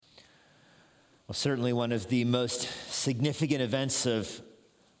Well, certainly one of the most significant events of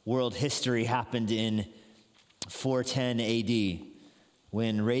world history happened in 410 AD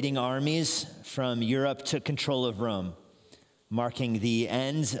when raiding armies from Europe took control of Rome, marking the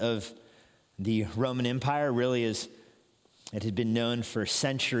end of the Roman Empire. Really, as it had been known for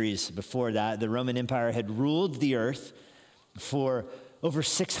centuries before that, the Roman Empire had ruled the earth for over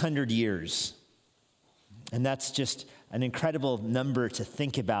 600 years. And that's just an incredible number to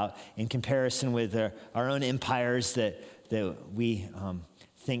think about in comparison with our own empires that we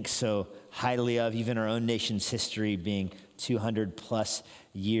think so highly of, even our own nation's history being 200 plus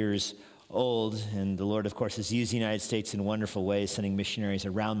years old. And the Lord, of course, has used the United States in wonderful ways, sending missionaries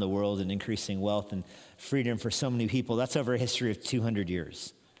around the world and increasing wealth and freedom for so many people. That's over a history of 200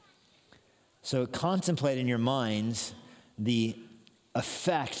 years. So contemplate in your minds the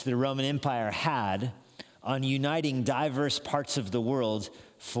effect the Roman Empire had on uniting diverse parts of the world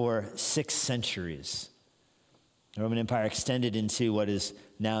for 6 centuries. The Roman Empire extended into what is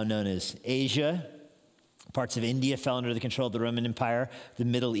now known as Asia. Parts of India fell under the control of the Roman Empire. The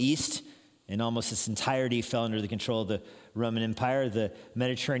Middle East, in almost its entirety, fell under the control of the Roman Empire. The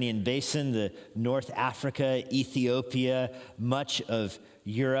Mediterranean basin, the North Africa, Ethiopia, much of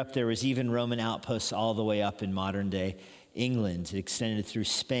Europe. There was even Roman outposts all the way up in modern-day England. It extended through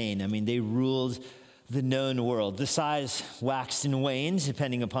Spain. I mean, they ruled the known world. The size waxed and waned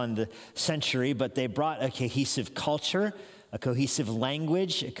depending upon the century, but they brought a cohesive culture, a cohesive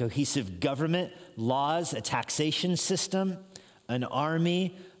language, a cohesive government, laws, a taxation system, an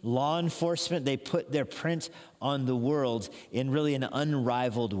army, law enforcement. They put their print on the world in really an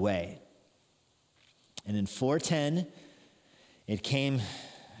unrivaled way. And in 410, it came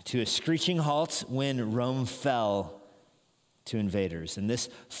to a screeching halt when Rome fell to invaders. And this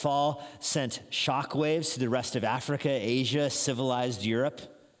fall sent shockwaves to the rest of Africa, Asia, civilized Europe.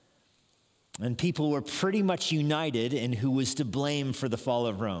 And people were pretty much united in who was to blame for the fall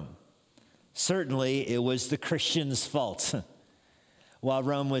of Rome. Certainly, it was the Christians' fault. While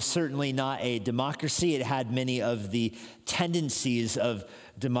Rome was certainly not a democracy, it had many of the tendencies of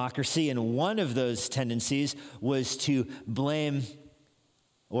democracy. And one of those tendencies was to blame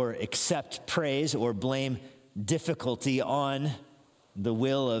or accept praise or blame difficulty on the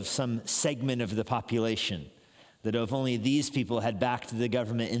will of some segment of the population. That if only these people had backed the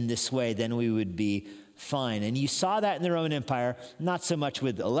government in this way, then we would be fine. And you saw that in the Roman Empire, not so much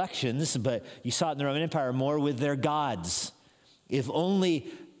with elections, but you saw it in the Roman Empire more with their gods. If only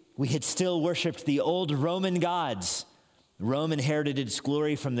we had still worshiped the old Roman gods. Rome inherited its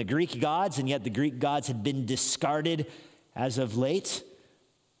glory from the Greek gods, and yet the Greek gods had been discarded as of late.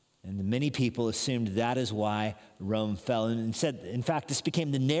 And many people assumed that is why Rome fell. And said, in fact, this became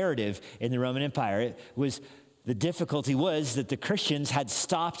the narrative in the Roman Empire. The difficulty was that the Christians had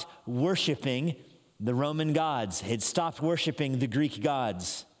stopped worshiping the Roman gods, had stopped worshiping the Greek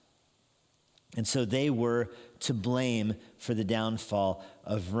gods. And so they were to blame for the downfall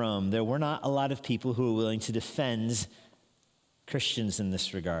of Rome. There were not a lot of people who were willing to defend Christians in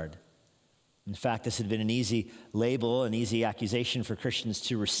this regard. In fact, this had been an easy label, an easy accusation for Christians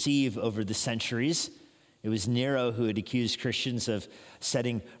to receive over the centuries. It was Nero who had accused Christians of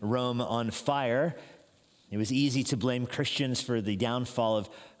setting Rome on fire. It was easy to blame Christians for the downfall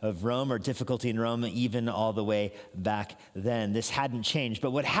of Rome or difficulty in Rome even all the way back then. This hadn't changed.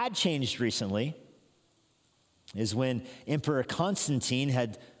 But what had changed recently is when Emperor Constantine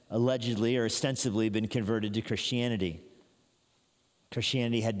had allegedly or ostensibly been converted to Christianity.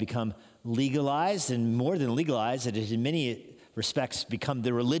 Christianity had become legalized, and more than legalized, it had in many respects become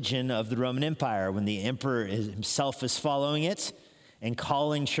the religion of the Roman Empire when the emperor himself is following it and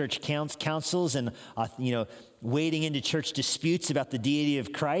calling church councils and wading into church disputes about the deity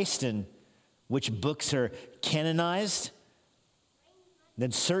of Christ and which books are canonized.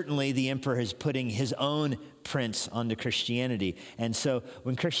 Then certainly the emperor is putting his own prints onto Christianity. And so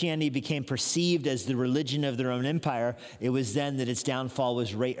when Christianity became perceived as the religion of the Roman Empire, it was then that its downfall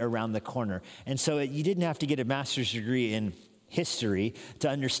was right around the corner. And so you didn't have to get a master's degree in history to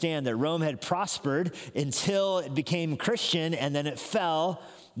understand that Rome had prospered until it became Christian and then it fell.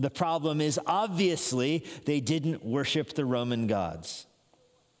 The problem is obviously they didn't worship the Roman gods.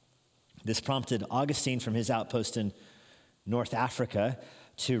 This prompted Augustine from his outpost in North Africa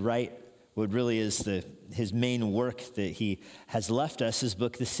to write what really is his main work that he has left us, his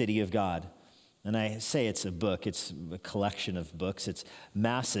book, The City of God. And I say it's a book, it's a collection of books. It's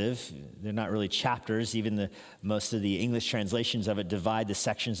massive. They're not really chapters. Even most of the English translations of it divide the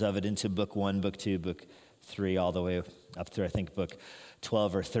sections of it into book 1, book 2, book 3, all the way up through, I think, book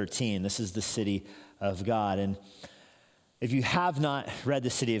 12 or 13. This is the City of God. And If you have not read The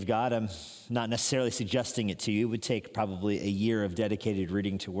City of God, I'm not necessarily suggesting it to you. It would take probably a year of dedicated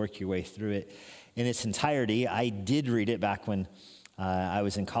reading to work your way through it in its entirety. I did read it back when I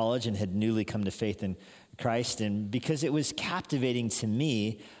was in college and had newly come to faith in Christ, and because it was captivating to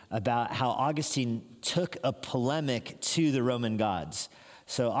me about how Augustine took a polemic to the Roman gods.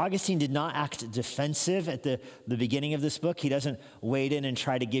 So Augustine did not act defensive at the beginning of this book. He doesn't wade in and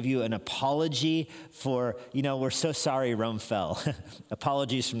try to give you an apology for, we're so sorry Rome fell.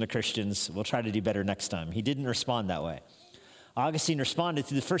 Apologies from the Christians. We'll try to do better next time. He didn't respond that way. Augustine responded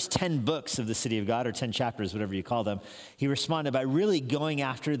through the first 10 books of the City of God, or 10 chapters, whatever you call them. He responded by really going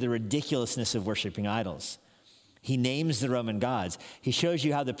after the ridiculousness of worshiping idols. He names the Roman gods. He shows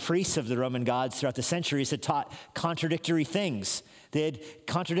you how the priests of the Roman gods throughout the centuries had taught contradictory things. They had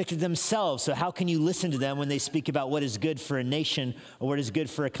contradicted themselves. So how can you listen to them when they speak about what is good for a nation or what is good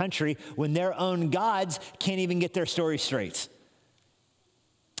for a country when their own gods can't even get their story straight?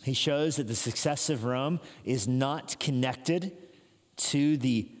 He shows that the success of Rome is not connected to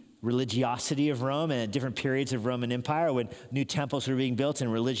the religiosity of Rome, and at different periods of Roman Empire, when new temples were being built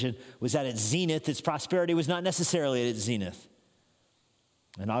and religion was at its zenith, its prosperity was not necessarily at its zenith.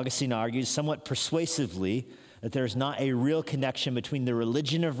 And Augustine argues somewhat persuasively that there's not a real connection between the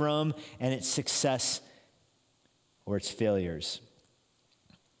religion of Rome and its success or its failures.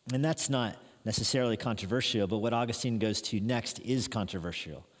 And that's not necessarily controversial, but what Augustine goes to next is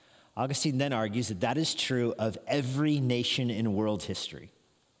controversial. Augustine then argues that that is true of every nation in world history.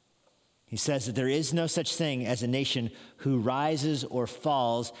 He says that there is no such thing as a nation who rises or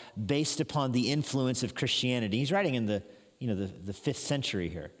falls based upon the influence of Christianity. He's writing in the 5th century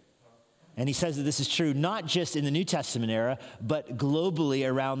here. And he says that this is true not just in the New Testament era, but globally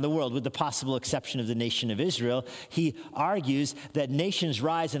around the world, with the possible exception of the nation of Israel. He argues that nations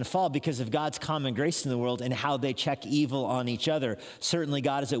rise and fall because of God's common grace in the world and how they check evil on each other. Certainly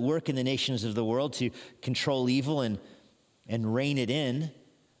God is at work in the nations of the world to control evil and rein it in.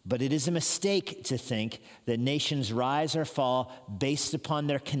 But it is a mistake to think that nations rise or fall based upon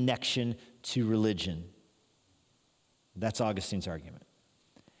their connection to religion. That's Augustine's argument.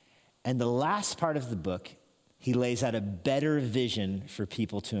 And the last part of the book, he lays out a better vision for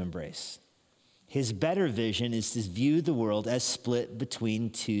people to embrace. His better vision is to view the world as split between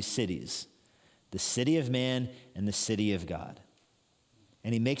two cities, the city of man and the city of God.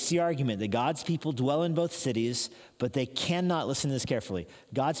 And he makes the argument that God's people dwell in both cities, but they cannot, listen to this carefully,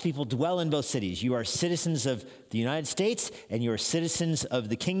 God's people dwell in both cities. You are citizens of the United States and you are citizens of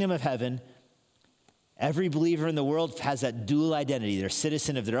the kingdom of heaven. Every believer in the world has that dual identity. They're a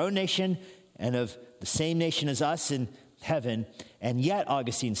citizen of their own nation and of the same nation as us in heaven. And yet,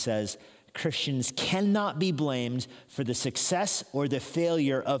 Augustine says, Christians cannot be blamed for the success or the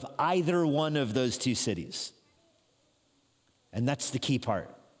failure of either one of those two cities. And that's the key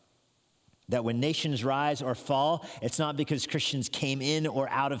part. That when nations rise or fall, it's not because Christians came in or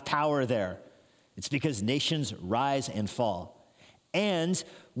out of power there. It's because nations rise and fall. And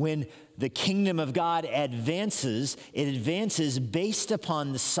when the kingdom of God advances, it advances based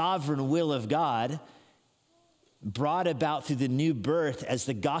upon the sovereign will of God, brought about through the new birth as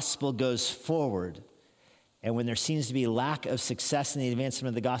the gospel goes forward. And when there seems to be lack of success in the advancement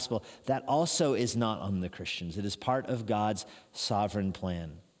of the gospel, that also is not on the Christians. It is part of God's sovereign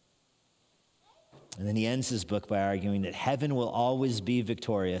plan. And then he ends his book by arguing that heaven will always be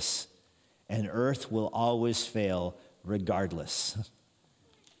victorious and earth will always fail regardless.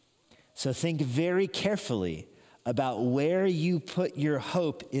 So think very carefully about where you put your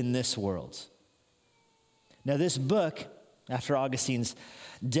hope in this world. Now, this book, after Augustine's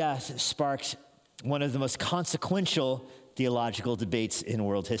death, sparked one of the most consequential theological debates in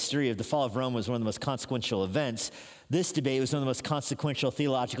world history. The fall of Rome was one of the most consequential events. This debate was one of the most consequential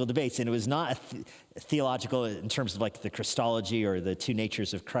theological debates, and it was not theological in terms of like the Christology or the two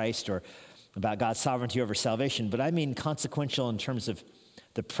natures of Christ or about God's sovereignty over salvation, but I mean consequential in terms of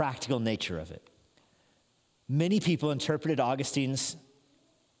the practical nature of it. Many people interpreted Augustine's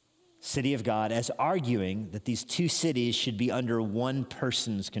City of God as arguing that these two cities should be under one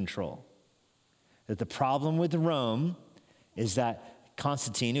person's control. That the problem with Rome is that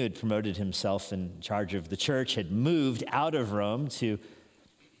Constantine, who had promoted himself in charge of the church, had moved out of Rome to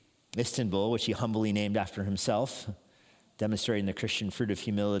Istanbul, which he humbly named after himself, demonstrating the Christian fruit of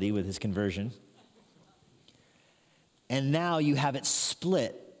humility with his conversion. And now you have it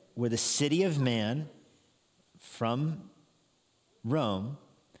split where the city of man from Rome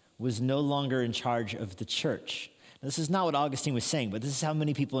was no longer in charge of the church. Now, this is not what Augustine was saying, but this is how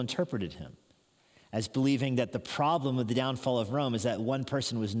many people interpreted him, as believing that the problem with the downfall of Rome is that one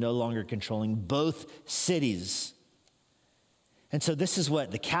person was no longer controlling both cities. And so this is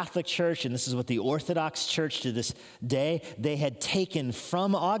what the Catholic Church and this is what the Orthodox Church to this day, they had taken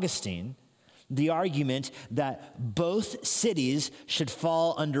from Augustine the argument that both cities should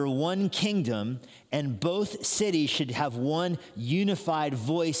fall under one kingdom and both cities should have one unified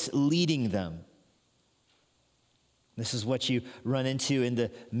voice leading them. This is what you run into in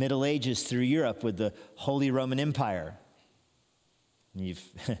the Middle Ages through Europe with the Holy Roman Empire. You've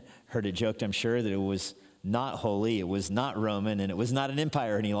heard it joked, I'm sure, that it was not holy, it was not Roman, and it was not an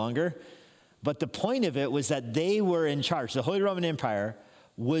empire any longer. But the point of it was that they were in charge. The Holy Roman Empire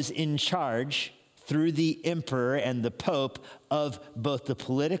was in charge through the emperor and the pope of both the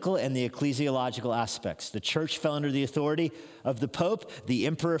political and the ecclesiological aspects. The church fell under the authority of the pope. The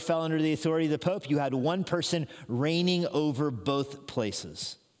emperor fell under the authority of the pope. You had one person reigning over both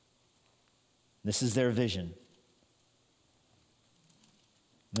places. This is their vision.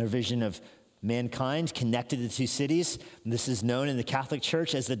 Their vision of mankind connected to two cities. And this is known in the Catholic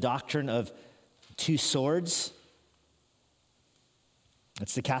Church as the doctrine of two swords.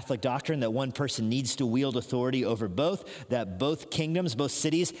 It's the Catholic doctrine that one person needs to wield authority over both, that both kingdoms, both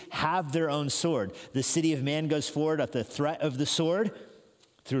cities have their own sword. The city of man goes forward at the threat of the sword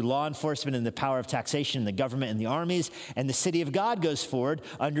through law enforcement and the power of taxation, the government and the armies, and the city of God goes forward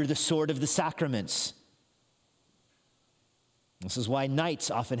under the sword of the sacraments. This is why knights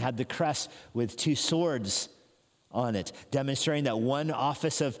often had the crest with two swords on it, demonstrating that one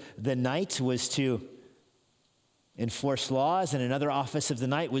office of the knight was to enforce laws, and another office of the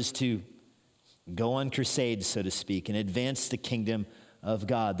knight was to go on crusades, so to speak, and advance the kingdom of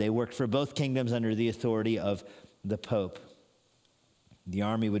God. They worked for both kingdoms under the authority of the Pope. The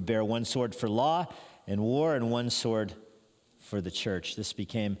army would bear one sword for law and war and one sword for the church. This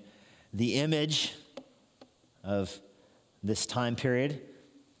became the image of this time period.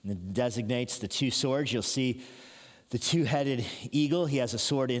 And it designates the two swords. You'll see the two-headed eagle. He has a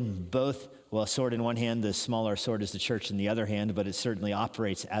sword in both. Well, a sword in one hand, the smaller sword is the church in the other hand, but it certainly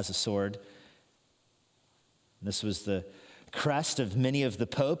operates as a sword. This was the crest of many of the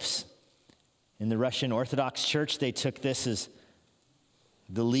popes. In the Russian Orthodox Church, they took this as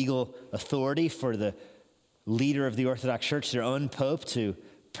the legal authority for the leader of the Orthodox Church, their own pope, to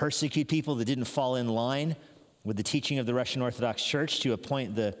persecute people that didn't fall in line with the teaching of the Russian Orthodox Church, to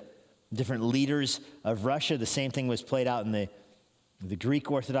appoint the different leaders of Russia. The same thing was played out in the Greek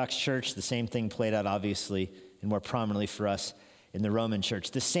Orthodox Church. The same thing played out, obviously, and more prominently for us in the Roman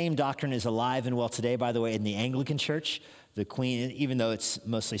Church. The same doctrine is alive and well today, by the way, in the Anglican Church. The Queen, even though it's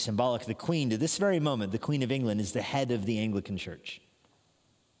mostly symbolic, the Queen, to this very moment, the Queen of England is the head of the Anglican Church.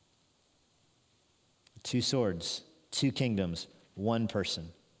 Two swords, two kingdoms, one person.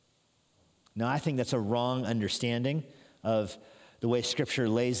 Now, I think that's a wrong understanding of the way Scripture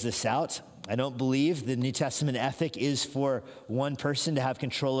lays this out. I don't believe the New Testament ethic is for one person to have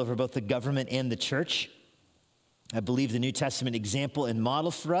control over both the government and the church. I believe the New Testament example and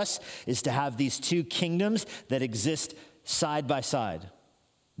model for us is to have these two kingdoms that exist side by side.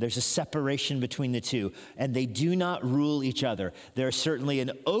 There's a separation between the two, and they do not rule each other. There's certainly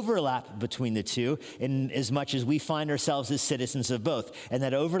an overlap between the two in as much as we find ourselves as citizens of both, and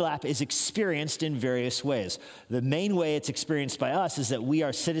that overlap is experienced in various ways. The main way it's experienced by us is that we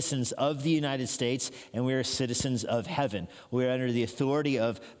are citizens of the United States, and we are citizens of heaven. We are under the authority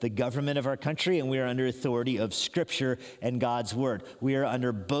of the government of our country, and we are under authority of Scripture and God's Word. We are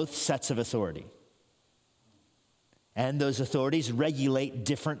under both sets of authority. And those authorities regulate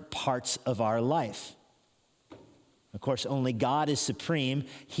different parts of our life. Of course, only God is supreme.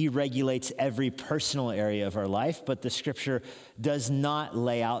 He regulates every personal area of our life, but the Scripture does not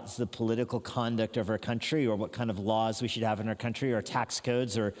lay out the political conduct of our country or what kind of laws we should have in our country or tax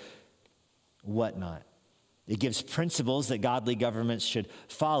codes or whatnot. It gives principles that godly governments should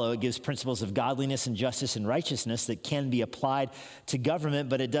follow. It gives principles of godliness and justice and righteousness that can be applied to government,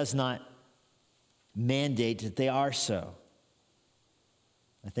 but it does not mandate that they are so.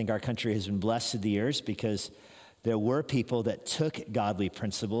 I think our country has been blessed through the years because there were people that took godly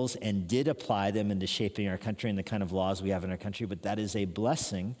principles and did apply them into shaping our country and the kind of laws we have in our country, but that is a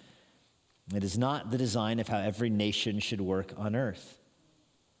blessing. It is not the design of how every nation should work on earth.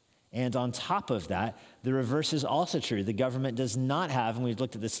 And on top of that, the reverse is also true. The government does not have, and we've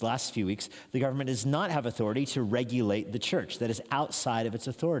looked at this last few weeks, the government does not have authority to regulate the church. That is outside of its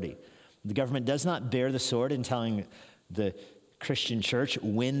authority. The government does not bear the sword in telling the Christian church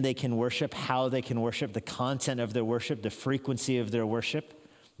when they can worship, how they can worship, the content of their worship, the frequency of their worship.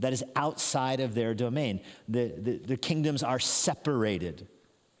 That is outside of their domain. The kingdoms are separated.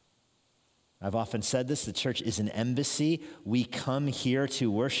 I've often said this, the church is an embassy. We come here to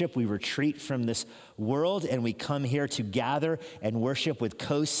worship. We retreat from this world, and we come here to gather and worship with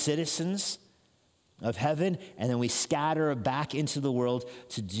co-citizens of heaven, and then we scatter back into the world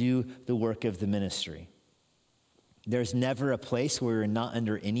to do the work of the ministry. There's never a place where we're not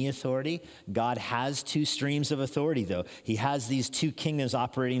under any authority. God has two streams of authority, though. He has these two kingdoms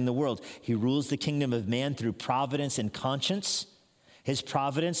operating in the world. He rules the kingdom of man through providence and conscience. His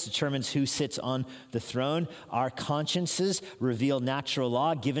providence determines who sits on the throne. Our consciences reveal natural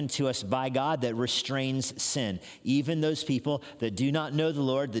law given to us by God that restrains sin. Even those people that do not know the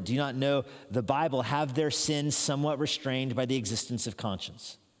Lord, that do not know the Bible, have their sins somewhat restrained by the existence of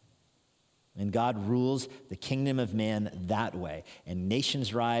conscience. And God rules the kingdom of man that way. And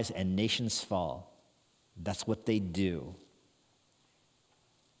nations rise and nations fall. That's what they do.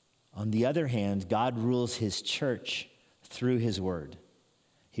 On the other hand, God rules his church through his word.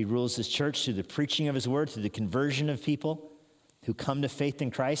 He rules his church through the preaching of his word, through the conversion of people who come to faith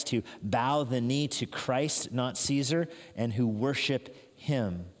in Christ, who bow the knee to Christ, not Caesar, and who worship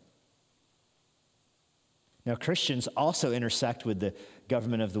him. Now, Christians also intersect with the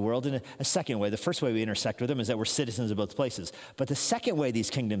government of the world in a second way. The first way we intersect with them is that we're citizens of both places. But the second way these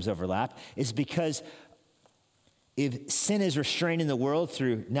kingdoms overlap is because if sin is restrained in the world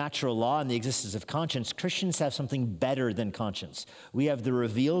through natural law and the existence of conscience, Christians have something better than conscience. We have the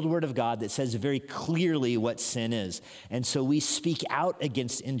revealed word of God that says very clearly what sin is. And so we speak out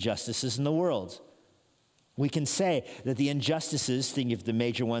against injustices in the world. We can say that the injustices, think of the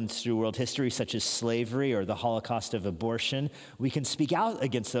major ones through world history, such as slavery or the Holocaust of abortion, we can speak out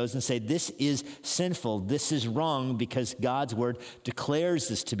against those and say, this is sinful, this is wrong, because God's word declares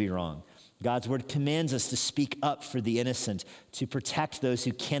this to be wrong. God's word commands us to speak up for the innocent, to protect those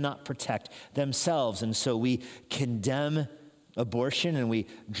who cannot protect themselves. And so we condemn abortion and we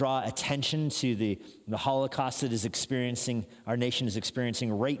draw attention to the Holocaust that our nation is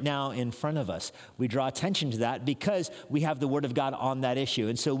experiencing right now in front of us. We draw attention to that because we have the word of God on that issue.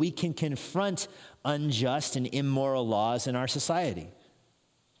 And so we can confront unjust and immoral laws in our society.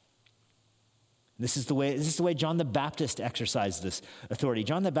 This is the way John the Baptist exercised this authority.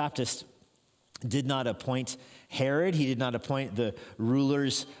 John the Baptist did not appoint Herod. He did not appoint the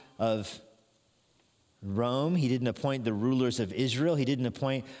rulers of Rome. He didn't appoint the rulers of Israel. He didn't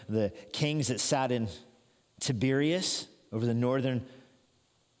appoint the kings that sat in Tiberias over the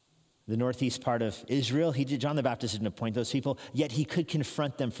northeast part of Israel. John the Baptist didn't appoint those people, yet he could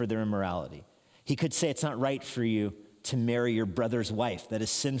confront them for their immorality. He could say, it's not right for you to marry your brother's wife. That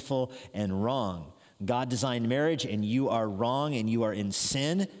is sinful and wrong. God designed marriage, and you are wrong, and you are in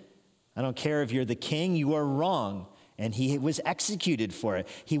sin. I don't care if you're the king, you are wrong. And he was executed for it.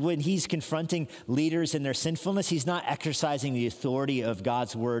 When he's confronting leaders in their sinfulness, he's not exercising the authority of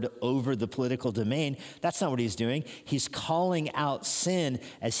God's word over the political domain. That's not what he's doing. He's calling out sin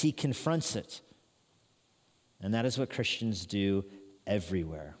as he confronts it. And that is what Christians do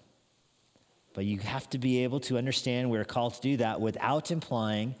everywhere. But you have to be able to understand we're called to do that without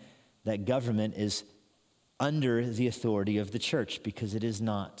implying that government is under the authority of the church, because it is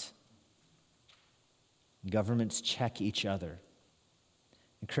not. Governments check each other.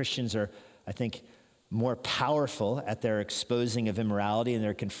 And Christians are, I think, more powerful at their exposing of immorality and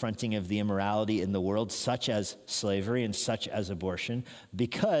their confronting of the immorality in the world, such as slavery and such as abortion,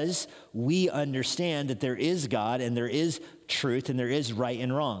 because we understand that there is God and there is truth and there is right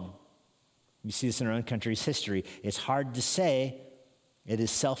and wrong. You see this in our own country's history. It's hard to say it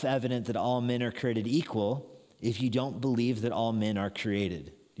is self-evident that all men are created equal if you don't believe that all men are created.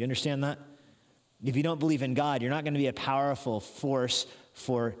 Do you understand that? If you don't believe in God, you're not going to be a powerful force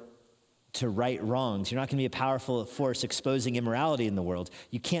to right wrongs. You're not going to be a powerful force exposing immorality in the world.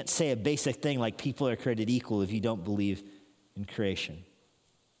 You can't say a basic thing like people are created equal if you don't believe in creation.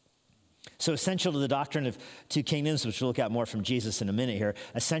 So essential to the doctrine of two kingdoms, which we'll look at more from Jesus in a minute here,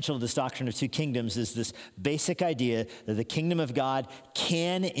 essential to this doctrine of two kingdoms is this basic idea that the kingdom of God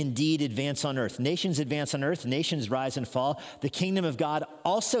can indeed advance on earth. Nations advance on earth, nations rise and fall. The kingdom of God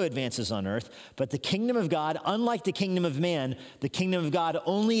also advances on earth, but the kingdom of God, unlike the kingdom of man, the kingdom of God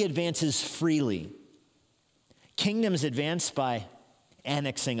only advances freely. Kingdoms advance by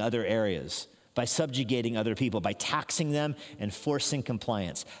annexing other areas, by subjugating other people, by taxing them and forcing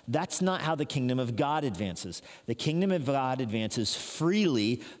compliance. That's not how the kingdom of God advances. The kingdom of God advances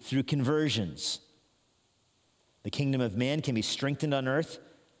freely through conversions. The kingdom of man can be strengthened on earth,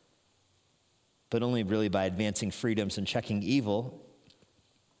 but only really by advancing freedoms and checking evil.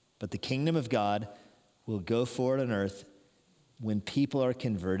 But the kingdom of God will go forward on earth when people are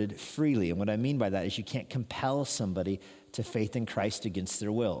converted freely. And what I mean by that is you can't compel somebody to faith in Christ against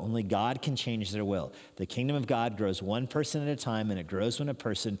their will. Only God can change their will. The kingdom of God grows one person at a time, and it grows when a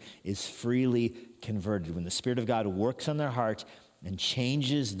person is freely converted. When the Spirit of God works on their heart and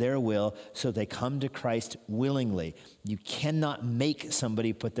changes their will so they come to Christ willingly. You cannot make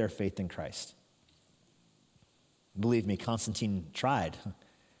somebody put their faith in Christ. Believe me, Constantine tried.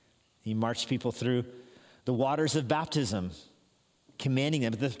 He marched people through the waters of baptism, commanding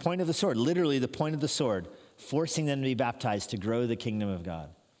them at the point of the sword, literally the point of the sword, forcing them to be baptized to grow the kingdom of God.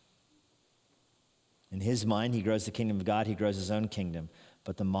 In his mind, he grows the kingdom of God, he grows his own kingdom.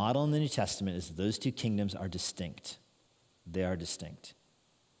 But the model in the New Testament is that those two kingdoms are distinct. They are distinct.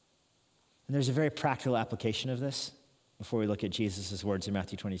 And there's a very practical application of this before we look at Jesus' words in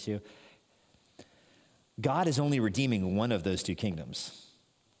Matthew 22. God is only redeeming one of those two kingdoms.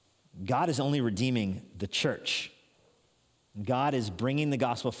 God is only redeeming the church. God is bringing the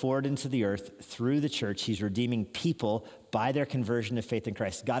gospel forward into the earth through the church. He's redeeming people by their conversion to faith in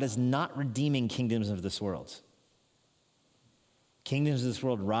Christ. God is not redeeming kingdoms of this world. Kingdoms of this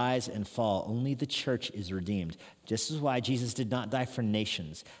world rise and fall. Only the church is redeemed. This is why Jesus did not die for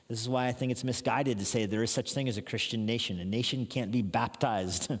nations. This is why I think it's misguided to say there is such thing as a Christian nation. A nation can't be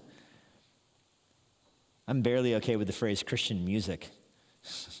baptized. I'm barely okay with the phrase Christian music.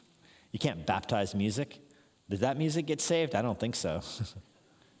 You can't baptize music. Did that music get saved? I don't think so.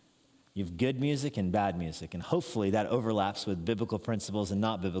 You have good music and bad music, and hopefully that overlaps with biblical principles and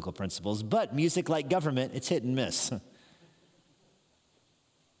not biblical principles. But music, like government, it's hit and miss.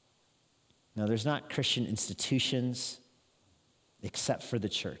 Now, there's not Christian institutions except for the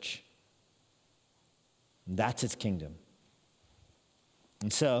church. That's its kingdom.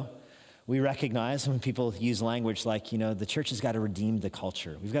 And so we recognize when people use language like, the church has got to redeem the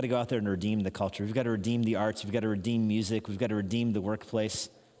culture. We've got to go out there and redeem the culture. We've got to redeem the arts. We've got to redeem music. We've got to redeem the workplace.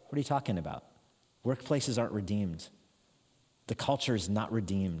 What are you talking about? Workplaces aren't redeemed. The culture is not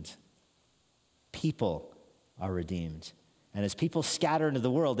redeemed. People are redeemed. And as people scatter into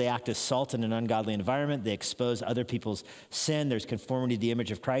the world, they act as salt in an ungodly environment. They expose other people's sin. There's conformity to the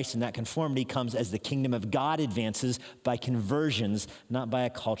image of Christ, and that conformity comes as the kingdom of God advances by conversions, not by a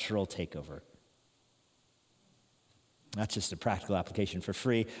cultural takeover. That's just a practical application for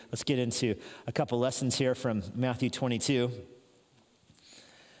free. Let's get into a couple lessons here from Matthew 22.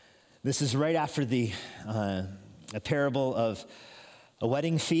 This is right after a parable of a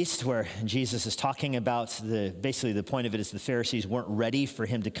wedding feast where Jesus is talking about basically the point of it is the Pharisees weren't ready for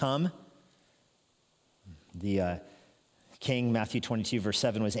him to come. The king, Matthew 22, verse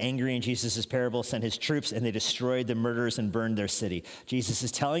 7, was angry in Jesus' parable, sent his troops, and they destroyed the murderers and burned their city. Jesus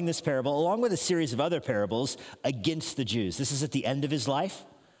is telling this parable, along with a series of other parables, against the Jews. This is at the end of his life.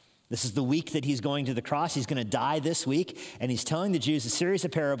 This is the week that he's going to the cross. He's going to die this week, and he's telling the Jews a series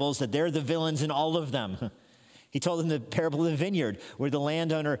of parables that they're the villains in all of them. He told them the parable of the vineyard, where the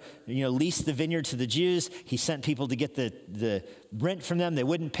landowner, leased the vineyard to the Jews. He sent people to get the rent from them. They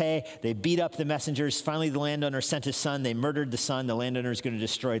wouldn't pay. They beat up the messengers. Finally, the landowner sent his son. They murdered the son. The landowner is going to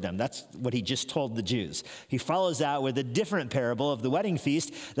destroy them. That's what he just told the Jews. He follows that with a different parable of the wedding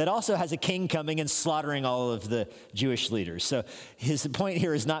feast that also has a king coming and slaughtering all of the Jewish leaders. So his point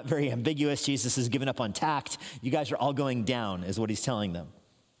here is not very ambiguous. Jesus has given up on tact. You guys are all going down, is what he's telling them.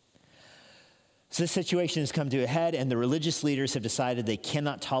 So this situation has come to a head, and the religious leaders have decided they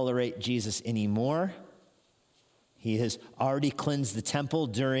cannot tolerate Jesus anymore. He has already cleansed the temple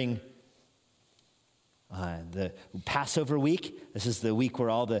during the Passover week. This is the week where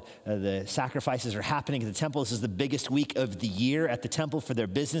all the sacrifices are happening at the temple. This is the biggest week of the year at the temple for their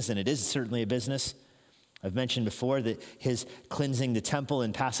business, and it is certainly a business. I've mentioned before that his cleansing the temple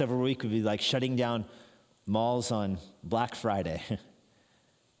in Passover week would be like shutting down malls on Black Friday.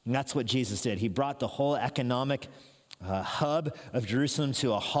 And that's what Jesus did. He brought the whole economic hub of Jerusalem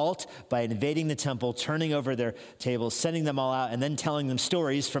to a halt by invading the temple, turning over their tables, sending them all out, and then telling them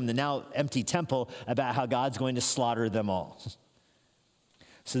stories from the now empty temple about how God's going to slaughter them all.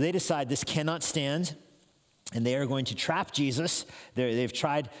 So they decide this cannot stand, and they are going to trap Jesus. They've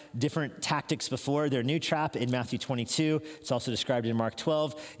tried different tactics before. Their new trap in Matthew 22, it's also described in Mark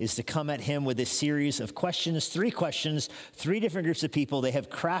 12, is to come at him with a series of questions, three different groups of people. They have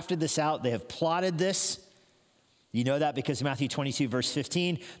crafted this out. They have plotted this. You know that because Matthew 22, verse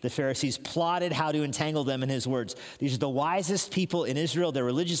 15, the Pharisees plotted how to entangle them in his words. These are the wisest people in Israel. They're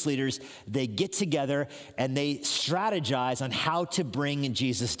religious leaders. They get together and they strategize on how to bring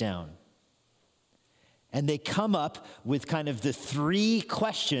Jesus down. And they come up with kind of the three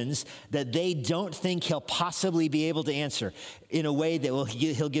questions that they don't think he'll possibly be able to answer in a way that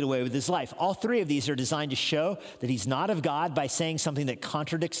he'll get away with his life. All three of these are designed to show that he's not of God by saying something that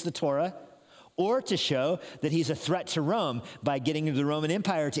contradicts the Torah, or to show that he's a threat to Rome by getting the Roman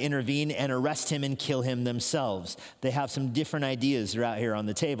Empire to intervene and arrest him and kill him themselves. They have some different ideas that are out here on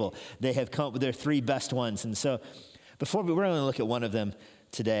the table. They have come up with their three best ones. And so we're only going to look at one of them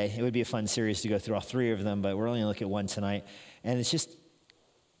today. It would be a fun series to go through all three of them, but we're only going to look at one tonight. And it's just,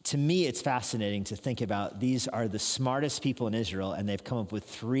 to me, it's fascinating to think about. These are the smartest people in Israel, and they've come up with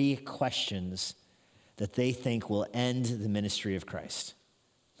three questions that they think will end the ministry of Christ.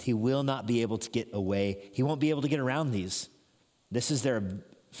 He will not be able to get away. He won't be able to get around these. This is their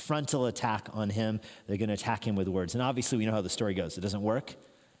frontal attack on him. They're going to attack him with words. And obviously, we know how the story goes. It doesn't work.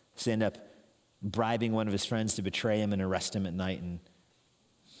 So they end up bribing one of his friends to betray him and arrest him at night and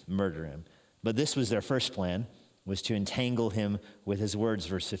murder him. But this was their first plan, was to entangle him with his words,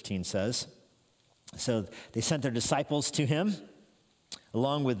 verse 15 says. So they sent their disciples to him,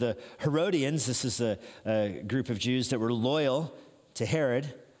 along with the Herodians. This is a group of Jews that were loyal to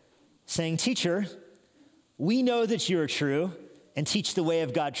Herod, saying, "Teacher, we know that you are true and teach the way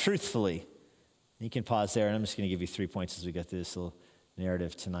of God truthfully." You can pause there, and I'm just going to give you 3 points as we go through this little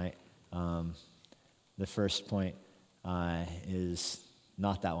narrative tonight. The first point is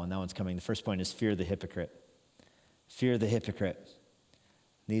not that one. That one's coming. The first point is fear the hypocrite. Fear the hypocrite.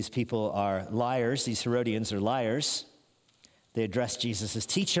 These people are liars. These Herodians are liars. They address Jesus as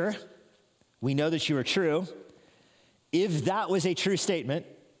teacher. We know that you are true. If that was a true statement,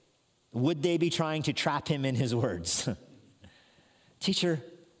 would they be trying to trap him in his words? Teacher,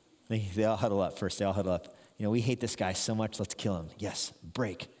 they all huddle up first. They all huddle up. You know, we hate this guy so much, let's kill him. Yes,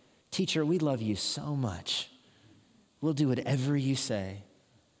 break. Teacher, we love you so much. We'll do whatever you say.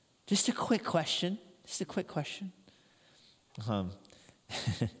 Just a quick question. Just a quick question.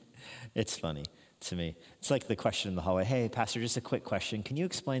 It's funny to me. It's like the question in the hallway. Hey, pastor, just a quick question. Can you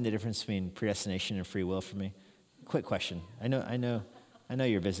explain the difference between predestination and free will for me? Quick question. I know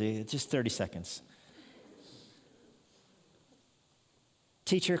you're busy. It's just 30 seconds.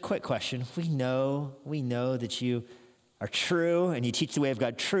 Teacher, quick question. We know that you are true and you teach the way of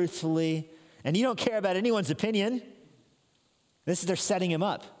God truthfully and you don't care about anyone's opinion. They're setting him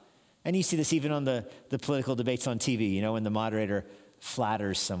up. And you see this even on the political debates on TV, you know, when the moderator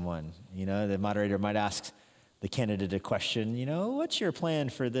flatters someone. You know, the moderator might ask the candidate a question, you know, what's your plan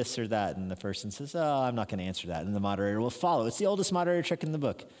for this or that? And the person says, oh, I'm not going to answer that. And the moderator will follow. It's the oldest moderator trick in the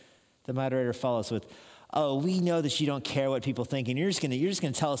book. The moderator follows with, oh, we know that you don't care what people think, and you're just going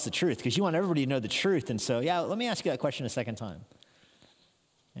to tell us the truth because you want everybody to know the truth. And so, yeah, let me ask you that question a second time.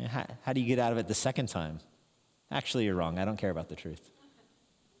 How do you get out of it the second time? Actually, you're wrong. I don't care about the truth.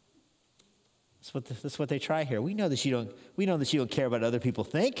 That's what they try here. We know that you don't care about what other people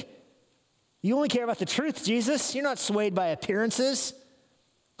think. You only care about the truth, Jesus. You're not swayed by appearances.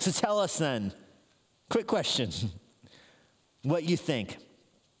 So tell us then. Quick question. What you think.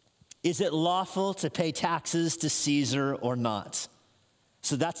 Is it lawful to pay taxes to Caesar or not?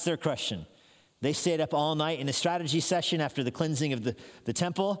 So that's their question. They stayed up all night in a strategy session after the cleansing of the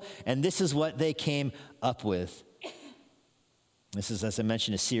temple, and this is what they came up with. This is, as I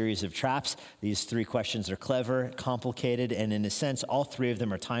mentioned, a series of traps. These three questions are clever, complicated, and in a sense, all three of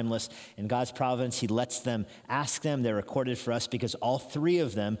them are timeless. In God's providence, he lets them ask them. They're recorded for us because all three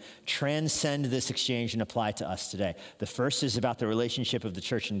of them transcend this exchange and apply to us today. The first is about the relationship of the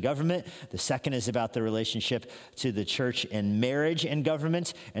church and government. The second is about the relationship to the church and marriage and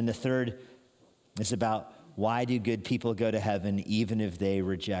government. And the third is about why do good people go to heaven even if they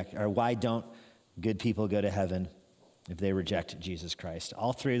reject, or why don't good people go to heaven if they reject Jesus Christ?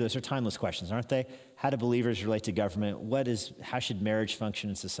 All three of those are timeless questions, aren't they? How do believers relate to government? How should marriage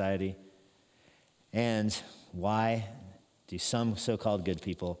function in society? And why do some so-called good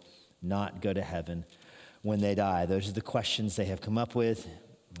people not go to heaven when they die? Those are the questions they have come up with.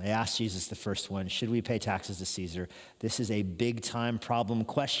 They asked Jesus the first one, should we pay taxes to Caesar? This is a big-time problem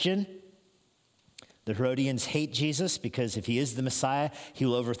question. The Herodians hate Jesus because if he is the Messiah, he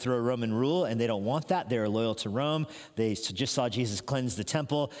will overthrow Roman rule, and they don't want that. They are loyal to Rome. They just saw Jesus cleanse the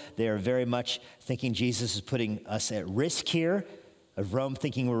temple. They are very much thinking Jesus is putting us at risk here, of Rome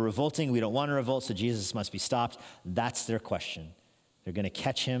thinking we're revolting. We don't want to revolt, so Jesus must be stopped. That's their question. They're going to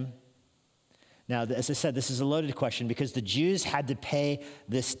catch him. Now, as I said, this is a loaded question because the Jews had to pay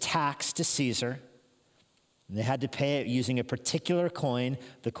this tax to Caesar. They had to pay it using a particular coin.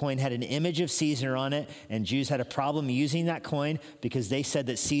 The coin had an image of Caesar on it, and Jews had a problem using that coin because they said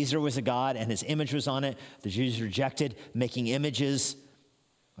that Caesar was a god and his image was on it. The Jews rejected making images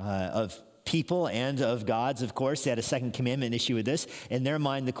of people and of gods, of course. They had a second commandment issue with this. In their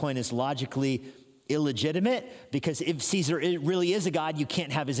mind, the coin is logically illegitimate because if Caesar really is a god, you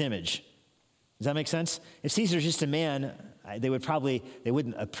can't have his image. Does that make sense? If Caesar's just a man, they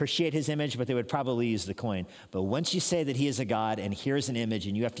wouldn't appreciate his image, but they would probably use the coin. But once you say that he is a God and here's an image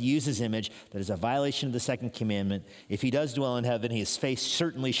and you have to use his image, that is a violation of the second commandment. If he does dwell in heaven, his face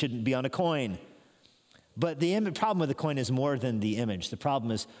certainly shouldn't be on a coin. But the problem with the coin is more than the image. The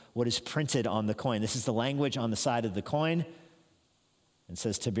problem is what is printed on the coin. This is the language on the side of the coin. It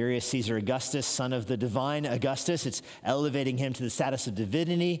says Tiberius Caesar Augustus, son of the divine Augustus. It's elevating him to the status of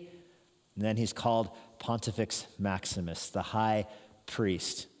divinity. And then he's called Pontifex Maximus, the high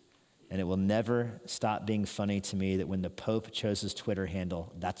priest. And it will never stop being funny to me that when the Pope chose his Twitter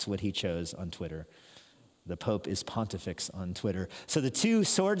handle, that's what he chose on Twitter. The Pope is Pontifex on Twitter. So the two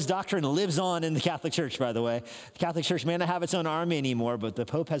swords doctrine lives on in the Catholic Church, by the way. The Catholic Church may not have its own army anymore, but the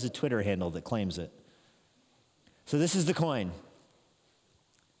Pope has a Twitter handle that claims it. So this is the coin.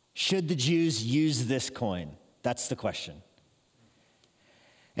 Should the Jews use this coin? That's the question.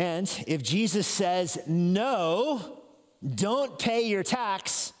 And if Jesus says, no, don't pay your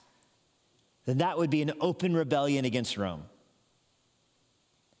tax, then that would be an open rebellion against Rome.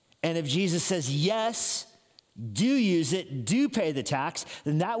 And if Jesus says, yes, do use it, do pay the tax,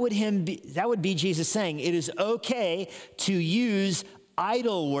 then that would be Jesus saying it is okay to use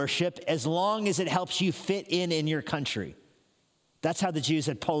idol worship as long as it helps you fit in your country. That's how the Jews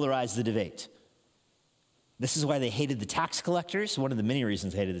had polarized the debate. This is why they hated the tax collectors, one of the many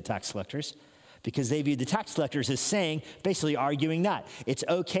reasons they hated the tax collectors, because they viewed the tax collectors as saying, basically arguing that it's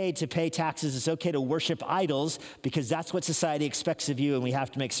okay to pay taxes, it's okay to worship idols, because that's what society expects of you, and we have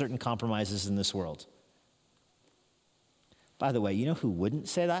to make certain compromises in this world. By the way, you know who wouldn't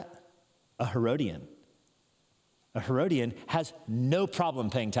say that? A Herodian. A Herodian has no problem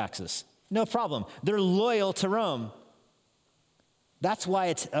paying taxes. No problem. They're loyal to Rome. That's why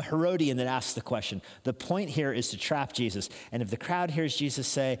it's a Herodian that asks the question. The point here is to trap Jesus. And if the crowd hears Jesus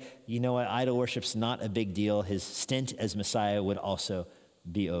say, you know what, idol worship's not a big deal, his stint as Messiah would also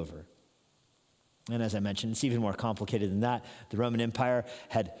be over. And as I mentioned, it's even more complicated than that. The Roman Empire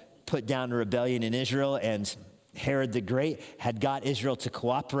had put down a rebellion in Israel, and Herod the Great had got Israel to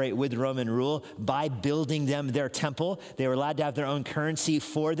cooperate with Roman rule by building them their temple. They were allowed to have their own currency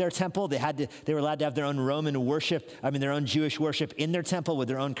for their temple. They were allowed to have their own their own Jewish worship in their temple with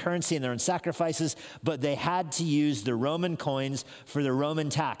their own currency and their own sacrifices, but they had to use the Roman coins for the Roman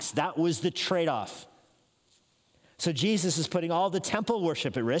tax. That was the trade-off. So Jesus is putting all the temple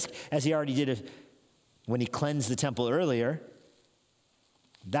worship at risk, as he already did when he cleansed the temple earlier.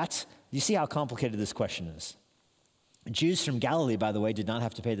 You see how complicated this question is. Jews from Galilee, by the way, did not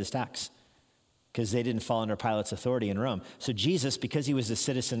have to pay this tax because they didn't fall under Pilate's authority in Rome. So Jesus, because he was a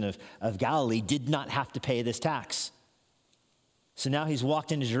citizen of Galilee, did not have to pay this tax. So now he's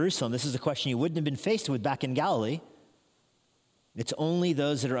walked into Jerusalem. This is a question he wouldn't have been faced with back in Galilee. It's only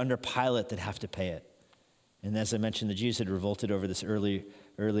those that are under Pilate that have to pay it. And as I mentioned, the Jews had revolted over this earlier,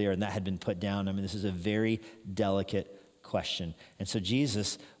 and that had been put down. I mean, this is a very delicate question. And so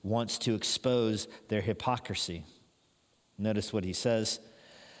Jesus wants to expose their hypocrisy. Notice what he says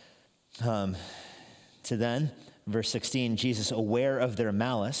to them. Verse 16, Jesus, aware of their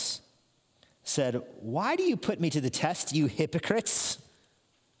malice, said, why do you put me to the test, you hypocrites?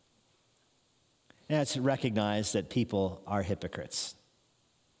 And it's recognized that people are hypocrites.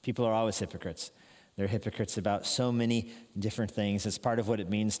 People are always hypocrites. They're hypocrites about so many different things. It's part of what it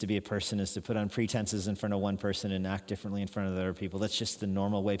means to be a person is to put on pretenses in front of one person and act differently in front of other people. That's just the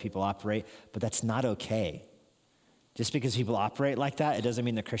normal way people operate, but that's not okay. Just because people operate like that, it doesn't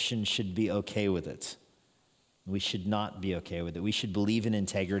mean that Christians should be okay with it. We should not be okay with it. We should believe in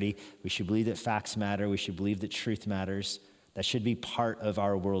integrity. We should believe that facts matter. We should believe that truth matters. That should be part of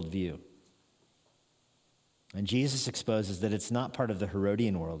our worldview. And Jesus exposes that it's not part of the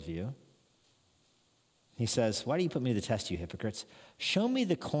Herodian worldview. He says, why do you put me to the test, you hypocrites? Show me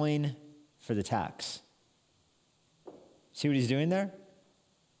the coin for the tax. See what he's doing there?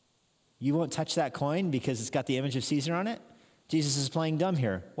 You won't touch that coin because it's got the image of Caesar on it? Jesus is playing dumb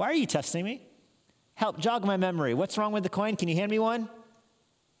here. Why are you testing me? Help, jog my memory. What's wrong with the coin? Can you hand me one?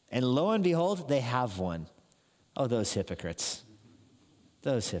 And lo and behold, they have one. Oh, those hypocrites.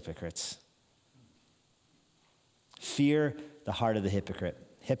 Those hypocrites. Fear the heart of the hypocrite.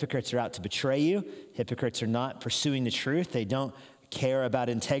 Hypocrites are out to betray you. Hypocrites are not pursuing the truth. They don't care about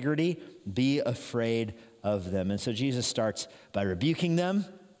integrity. Be afraid of them. And so Jesus starts by rebuking them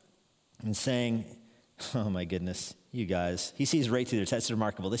and saying, oh my goodness, you guys. He sees right through their test. It's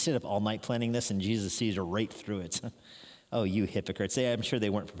remarkable. They stayed up all night planning this, and Jesus sees right through it. Oh, you hypocrites. I'm sure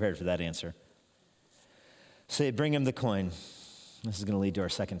they weren't prepared for that answer. So they bring him the coin. This is going to lead to our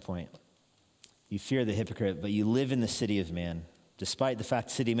second point. You fear the hypocrite, but you live in the city of man. Despite the fact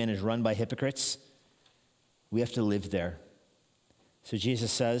the city of man is run by hypocrites, we have to live there. So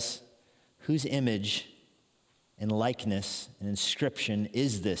Jesus says, whose image and likeness and inscription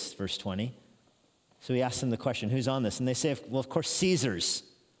is this? Verse 20. So he asks them the question, who's on this? And they say, well, of course, Caesar's.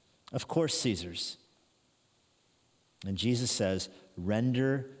 Of course, Caesar's. And Jesus says,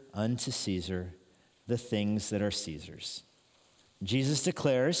 render unto Caesar the things that are Caesar's. Jesus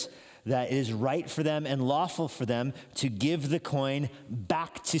declares that it is right for them and lawful for them to give the coin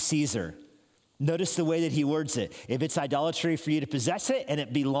back to Caesar. Notice the way that he words it. If it's idolatry for you to possess it and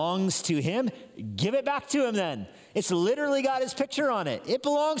it belongs to him, give it back to him then. It's literally got his picture on it. It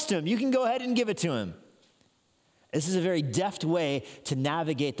belongs to him. You can go ahead and give it to him. This is a very deft way to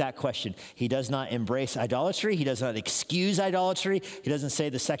navigate that question. He does not embrace idolatry. He does not excuse idolatry. He doesn't say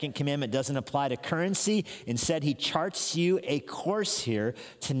the second commandment doesn't apply to currency. Instead, he charts you a course here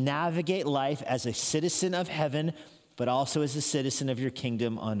to navigate life as a citizen of heaven, but also as a citizen of your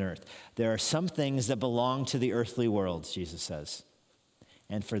kingdom on earth. There are some things that belong to the earthly world, Jesus says.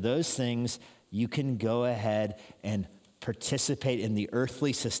 And for those things, you can go ahead and participate in the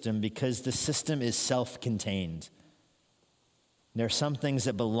earthly system because the system is self-contained. There are some things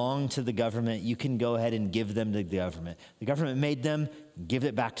that belong to the government. You can go ahead and give them to the government. The government made them, give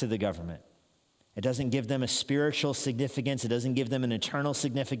it back to the government. It doesn't give them a spiritual significance. It doesn't give them an eternal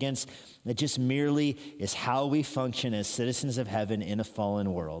significance. It just merely is how we function as citizens of heaven in a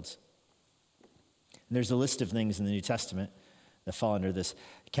fallen world. And there's a list of things in the New Testament that fall under this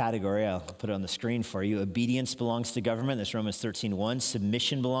category. I'll put it on the screen for you. Obedience belongs to government. That's Romans 13:1.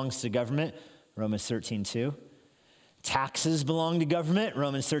 Submission belongs to government. Romans 13:2. Taxes belong to government,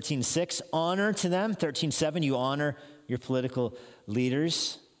 Romans 13:6. Honor to them, 13:7. You honor your political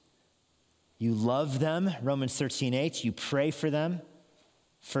leaders. You love them, Romans 13:8. You pray for them,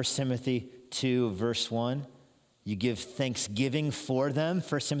 1 Timothy 2, verse 1. You give thanksgiving for them,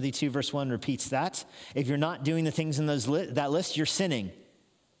 1 Timothy 2, verse 1 repeats that. If you're not doing the things in that list, you're sinning.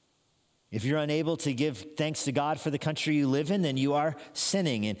 If you're unable to give thanks to God for the country you live in, then you are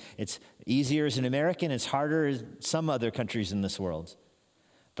sinning. And it's easier as an American. It's harder as some other countries in this world.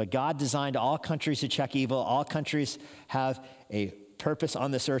 But God designed all countries to check evil. All countries have a purpose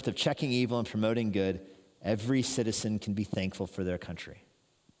on this earth of checking evil and promoting good. Every citizen can be thankful for their country.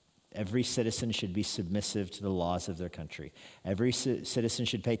 Every citizen should be submissive to the laws of their country. Every citizen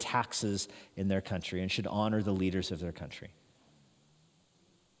should pay taxes in their country and should honor the leaders of their country.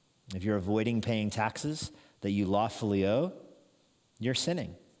 If you're avoiding paying taxes that you lawfully owe, you're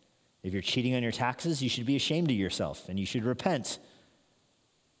sinning. If you're cheating on your taxes, you should be ashamed of yourself and you should repent.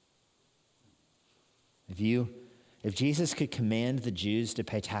 If Jesus could command the Jews to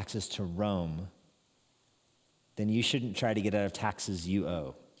pay taxes to Rome, then you shouldn't try to get out of taxes you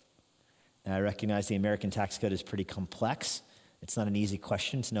owe. Now, I recognize the American tax code is pretty complex. It's not an easy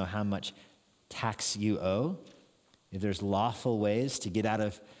question to know how much tax you owe. If there's lawful ways to get out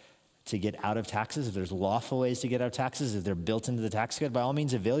of taxes, if there's lawful ways to get out of taxes, if they're built into the tax code, by all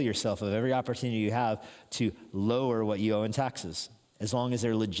means avail yourself of every opportunity you have to lower what you owe in taxes, as long as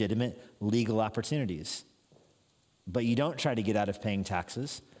they're legitimate legal opportunities. But you don't try to get out of paying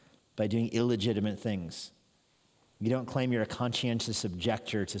taxes by doing illegitimate things. You don't claim you're a conscientious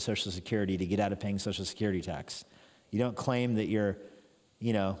objector to Social Security to get out of paying Social Security tax. You don't claim that your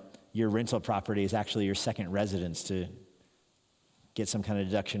rental property is actually your second residence to get some kind of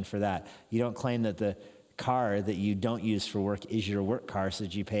deduction for that. You don't claim that the car that you don't use for work is your work car so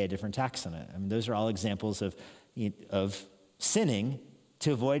that you pay a different tax on it. I mean, those are all examples of sinning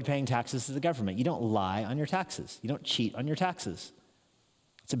to avoid paying taxes to the government. You don't lie on your taxes. You don't cheat on your taxes.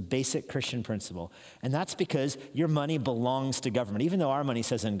 It's a basic Christian principle. And that's because your money belongs to government. Even though our money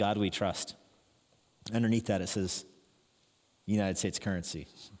says, "In God we trust," underneath that it says United States currency.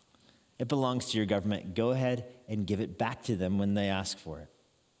 It belongs to your government. Go ahead and give it back to them when they ask for it.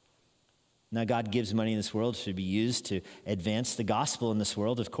 Now, God gives money in this world to be used to advance the gospel in this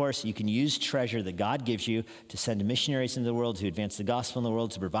world. Of course, you can use treasure that God gives you to send missionaries into the world, to advance the gospel in the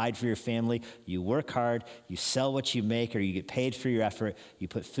world, to provide for your family. You work hard, you sell what you make, or you get paid for your effort. You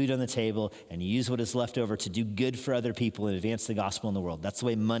put food on the table, and you use what is left over to do good for other people and advance the gospel in the world. That's the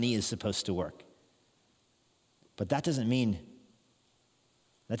way money is supposed to work. But that doesn't mean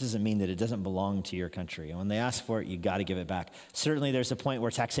that it doesn't belong to your country. And when they ask for it, you got to give it back. Certainly there's a point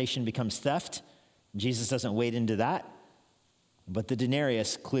where taxation becomes theft. Jesus doesn't wade into that. But the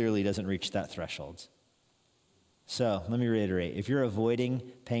denarius clearly doesn't reach that threshold. So let me reiterate. If you're avoiding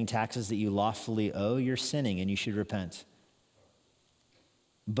paying taxes that you lawfully owe, you're sinning and you should repent.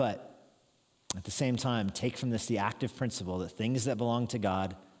 But at the same time, take from this the active principle that things that belong to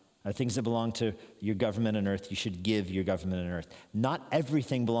God things that belong to your government on earth, you should give your government on earth. Not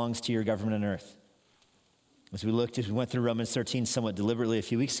everything belongs to your government on earth. As we went through Romans 13 somewhat deliberately a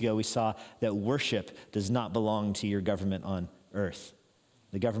few weeks ago, we saw that worship does not belong to your government on earth.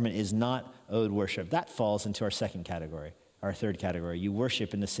 The government is not owed worship. That falls into our second category, our third category. You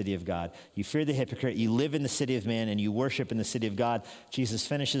worship in the city of God. You fear the hypocrite. You live in the city of man, and you worship in the city of God. Jesus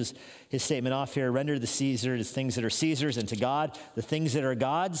finishes his statement off here. Render to Caesar the things that are Caesar's, and to God the things that are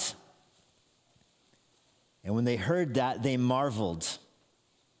God's. And when they heard that, they marveled.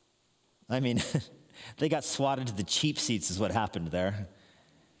 I mean, they got swatted to the cheap seats is what happened there.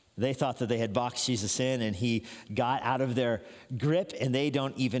 They thought that they had boxed Jesus in, and he got out of their grip, and they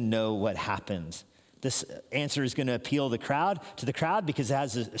don't even know what happened. This answer is going to appeal to the crowd because it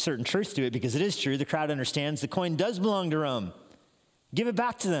has a certain truth to it, because it is true. The crowd understands the coin does belong to Rome. Give it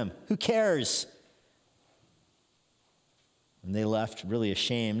back to them. Who cares? And they left really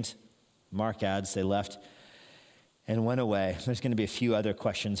ashamed. Mark adds, they left and went away. There's going to be a few other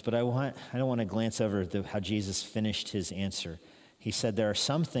questions, but I don't want to glance over how Jesus finished his answer. He said there are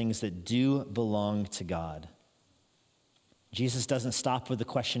some things that do belong to God. Jesus doesn't stop with the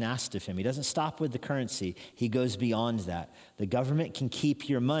question asked of him. He doesn't stop with the currency. He goes beyond that. The government can keep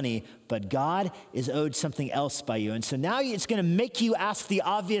your money, but God is owed something else by you. And so now it's going to make you ask the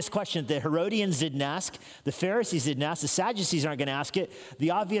obvious question that the Herodians didn't ask, the Pharisees didn't ask, the Sadducees aren't going to ask it.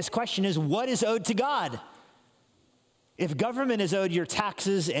 The obvious question is, what is owed to God? If government is owed your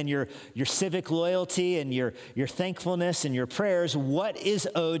taxes and your civic loyalty and your thankfulness and your prayers, what is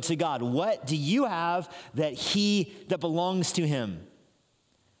owed to God? What do you have that belongs to him?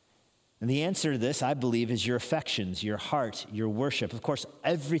 And the answer to this, I believe, is your affections, your heart, your worship. Of course,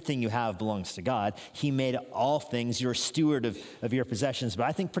 everything you have belongs to God. He made all things. You're a steward of your possessions. But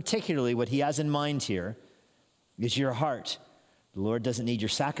I think particularly what he has in mind here is your heart. The Lord doesn't need your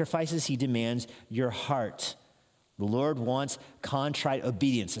sacrifices. He demands your heart. The Lord wants contrite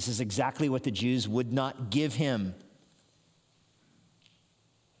obedience. This is exactly what the Jews would not give him.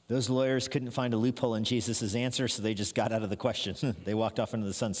 Those lawyers couldn't find a loophole in Jesus' answer, so they just got out of the question. They walked off into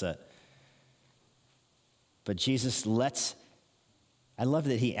the sunset. But Jesus I love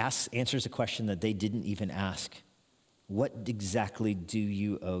that he answers a question that they didn't even ask. What exactly do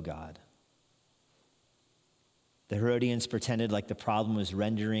you owe God? The Herodians pretended like the problem was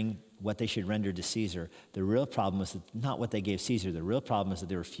rendering what they should render to Caesar. The real problem was not what they gave Caesar. The real problem is that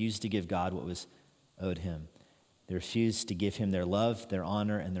they refused to give God what was owed him. They refused to give him their love, their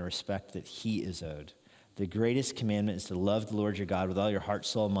honor, and the respect that he is owed. The greatest commandment is to love the Lord your God with all your heart,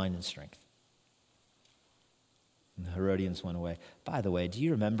 soul, mind, and strength. And the Herodians went away. By the way, do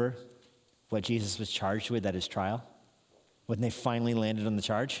you remember what Jesus was charged with at his trial? When they finally landed on the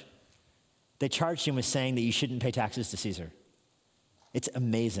charge? They charged him with saying that you shouldn't pay taxes to Caesar. It's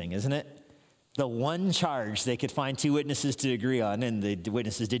amazing, isn't it? The one charge they could find two witnesses to agree on, and the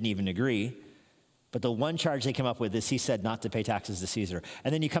witnesses didn't even agree, but the one charge they come up with is he said not to pay taxes to Caesar.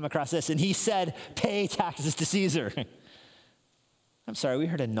 And then you come across this, and he said, pay taxes to Caesar. I'm sorry, we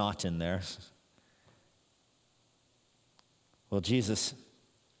heard a not in there. Well, Jesus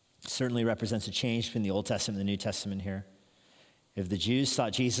certainly represents a change between the Old Testament and the New Testament here. If the Jews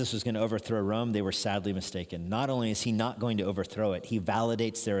thought Jesus was going to overthrow Rome, they were sadly mistaken. Not only is he not going to overthrow it, he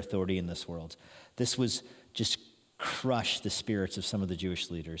validates their authority in this world. This was just crush the spirits of some of the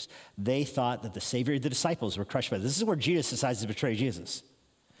Jewish leaders. They thought that the Savior, the disciples were crushed by this. This is where Judas decides to betray Jesus.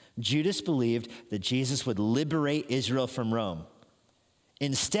 Judas believed that Jesus would liberate Israel from Rome.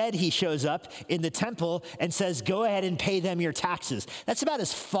 Instead, he shows up in the temple and says, go ahead and pay them your taxes. That's about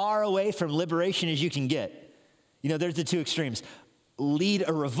as far away from liberation as you can get. You know, there's the two extremes. Lead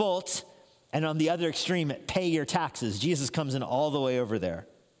a revolt, and on the other extreme, pay your taxes. Jesus comes in all the way over there.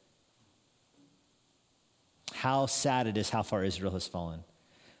 How sad it is how far Israel has fallen.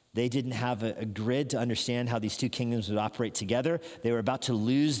 They didn't have a grid to understand how these two kingdoms would operate together. They were about to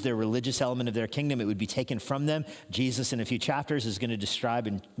lose their religious element of their kingdom. It would be taken from them. Jesus, in a few chapters, is going to describe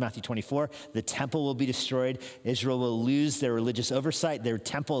in Matthew 24, the temple will be destroyed. Israel will lose their religious oversight. Their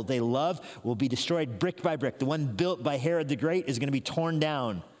temple they love will be destroyed brick by brick. The one built by Herod the Great is going to be torn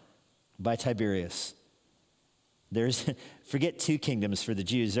down by Tiberius. Forget two kingdoms for the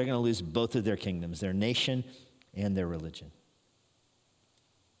Jews. They're going to lose both of their kingdoms, their nation and their religion.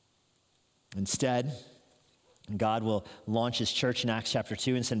 Instead, God will launch his church in Acts chapter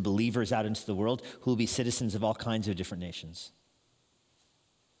 2 and send believers out into the world who will be citizens of all kinds of different nations.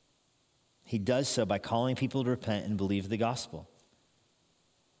 He does so by calling people to repent and believe the gospel.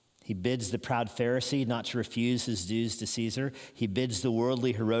 He bids the proud Pharisee not to refuse his dues to Caesar. He bids the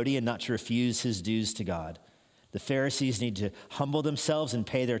worldly Herodian not to refuse his dues to God. The Pharisees need to humble themselves and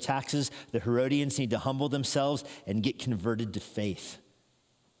pay their taxes. The Herodians need to humble themselves and get converted to faith.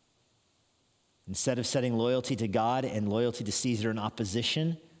 Instead of setting loyalty to God and loyalty to Caesar in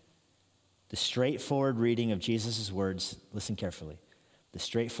opposition, the straightforward reading of Jesus' words, listen carefully, the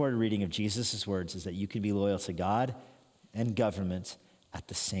straightforward reading of Jesus' words is that you can be loyal to God and government at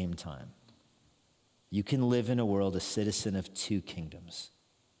the same time. You can live in a world a citizen of two kingdoms.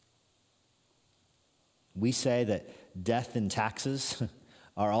 We say that death and taxes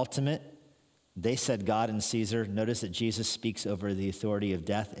are ultimate. They said God and Caesar. Notice that Jesus speaks over the authority of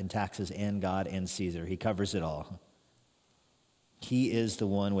death and taxes and God and Caesar. He covers it all. He is the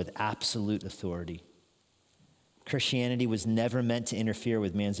one with absolute authority. Christianity was never meant to interfere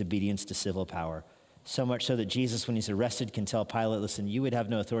with man's obedience to civil power. So much so that Jesus, when he's arrested, can tell Pilate, listen, you would have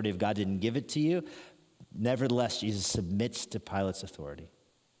no authority if God didn't give it to you. Nevertheless, Jesus submits to Pilate's authority.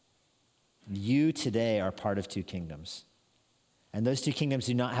 You today are part of two kingdoms. And those two kingdoms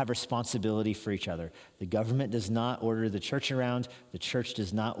do not have responsibility for each other. The government does not order the church around. The church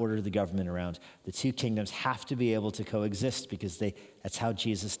does not order the government around. The two kingdoms have to be able to coexist because that's how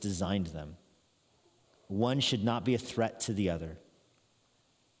Jesus designed them. One should not be a threat to the other.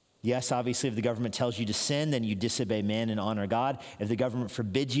 Yes, obviously, if the government tells you to sin, then you disobey man and honor God. If the government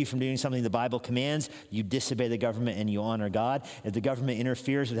forbids you from doing something the Bible commands, you disobey the government and you honor God. If the government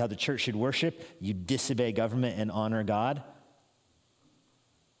interferes with how the church should worship, you disobey government and honor God.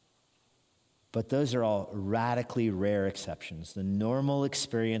 But those are all radically rare exceptions. The normal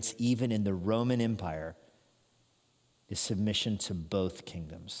experience, even in the Roman Empire, is submission to both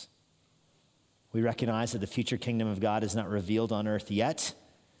kingdoms. We recognize that the future kingdom of God is not revealed on earth yet.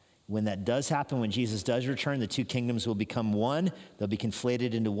 When that does happen, when Jesus does return, the two kingdoms will become one. They'll be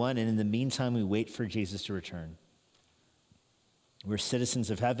conflated into one. And in the meantime, we wait for Jesus to return. We're citizens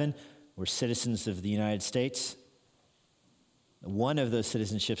of heaven. We're citizens of the United States. One of those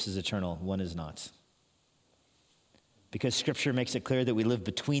citizenships is eternal, one is not. Because Scripture makes it clear that we live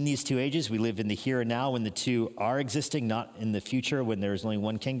between these two ages. We live in the here and now when the two are existing, not in the future when there is only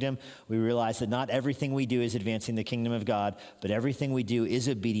one kingdom. We realize that not everything we do is advancing the kingdom of God, but everything we do is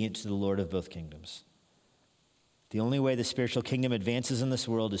obedient to the Lord of both kingdoms. The only way the spiritual kingdom advances in this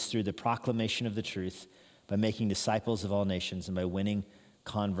world is through the proclamation of the truth, by making disciples of all nations and by winning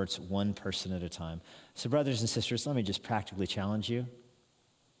converts one person at a time. So brothers and sisters, let me just practically challenge you.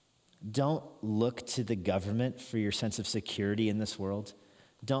 Don't look to the government for your sense of security in this world.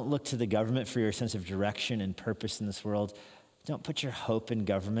 Don't look to the government for your sense of direction and purpose in this world. Don't put your hope in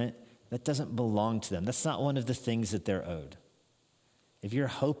government. That doesn't belong to them. That's not one of the things that they're owed. If you're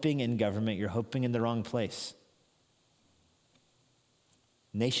hoping in government, you're hoping in the wrong place.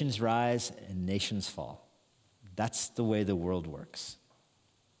 Nations rise and nations fall. That's the way the world works.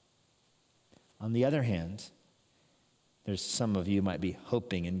 On the other hand, there's some of you might be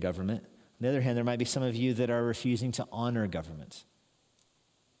hoping in government. On the other hand, there might be some of you that are refusing to honor government.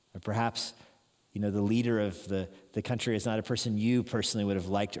 Or perhaps, the leader of the country is not a person you personally would have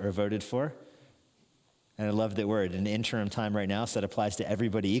liked or voted for. And I love that word, an interim time right now, so that applies to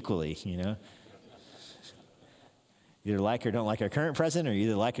everybody equally, Either like or don't like our current president, or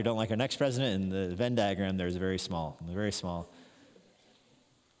either like or don't like our next president, and the Venn diagram there is very small, very small.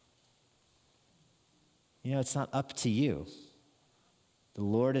 It's not up to you. The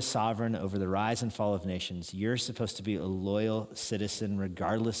Lord is sovereign over the rise and fall of nations. You're supposed to be a loyal citizen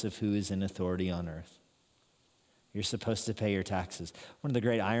regardless of who is in authority on earth. You're supposed to pay your taxes. One of the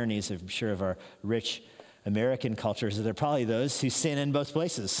great ironies, I'm sure, of our rich American culture is that there are probably those who sin in both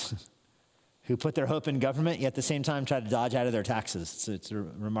places, who put their hope in government, yet at the same time try to dodge out of their taxes. It's a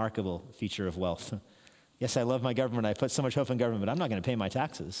remarkable feature of wealth. Yes, I love my government. I put so much hope in government, but I'm not going to pay my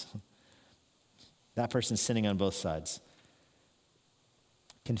taxes. That person's sinning on both sides.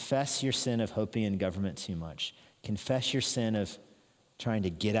 Confess your sin of hoping in government too much. Confess your sin of trying to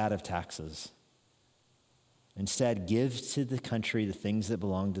get out of taxes. Instead, give to the country the things that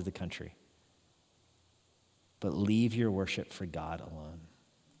belong to the country. But leave your worship for God alone.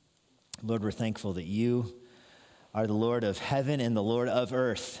 Lord, we're thankful that you are the Lord of heaven and the Lord of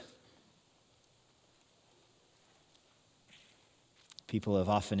earth. People have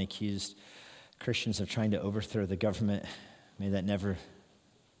often accused Christians of trying to overthrow the government. May that never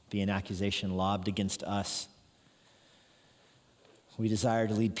be an accusation lobbed against us. We desire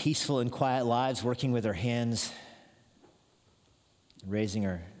to lead peaceful and quiet lives, working with our hands, raising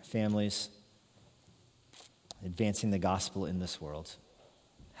our families, advancing the gospel in this world.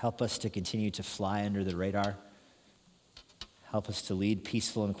 Help us to continue to fly under the radar. Help us to lead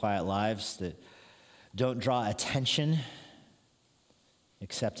peaceful and quiet lives that don't draw attention,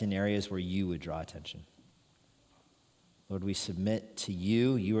 except in areas where you would draw attention. Lord, we submit to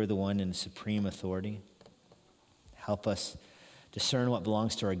you. You are the one in supreme authority. Help us discern what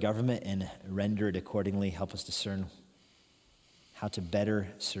belongs to our government and render it accordingly. Help us discern how to better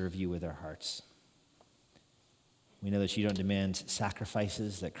serve you with our hearts. We know that you don't demand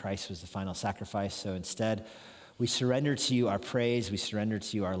sacrifices, that Christ was the final sacrifice. So instead, we surrender to you our praise. We surrender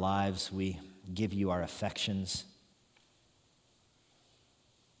to you our lives. We give you our affections.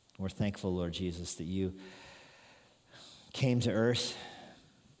 We're thankful, Lord Jesus, that you came to earth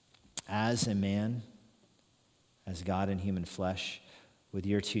as a man, as God in human flesh. With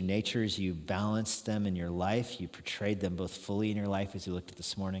your two natures, you balanced them in your life. You portrayed them both fully in your life as you looked at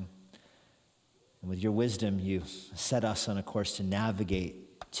this morning. And with your wisdom, you set us on a course to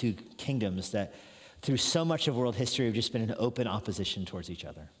navigate two kingdoms that through so much of world history have just been in open opposition towards each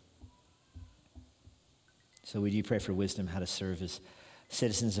other. So we do pray for wisdom, how to serve as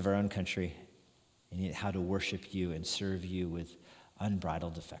citizens of our own country, and yet how to worship you and serve you with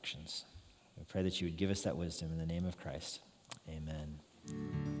unbridled affections. We pray that you would give us that wisdom in the name of Christ. Amen.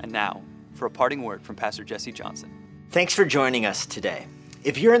 And now, for a parting word from Pastor Jesse Johnson. Thanks for joining us today.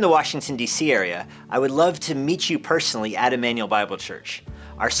 If you're in the Washington, D.C. area, I would love to meet you personally at Emmanuel Bible Church.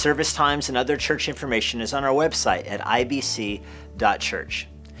 Our service times and other church information is on our website at ibc.church.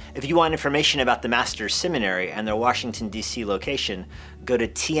 If you want information about the Master's Seminary and their Washington, D.C. location, go to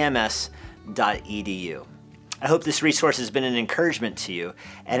tms.edu. I hope this resource has been an encouragement to you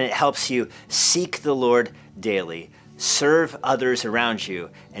and it helps you seek the Lord daily, serve others around you,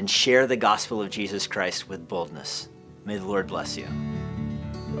 and share the gospel of Jesus Christ with boldness. May the Lord bless you.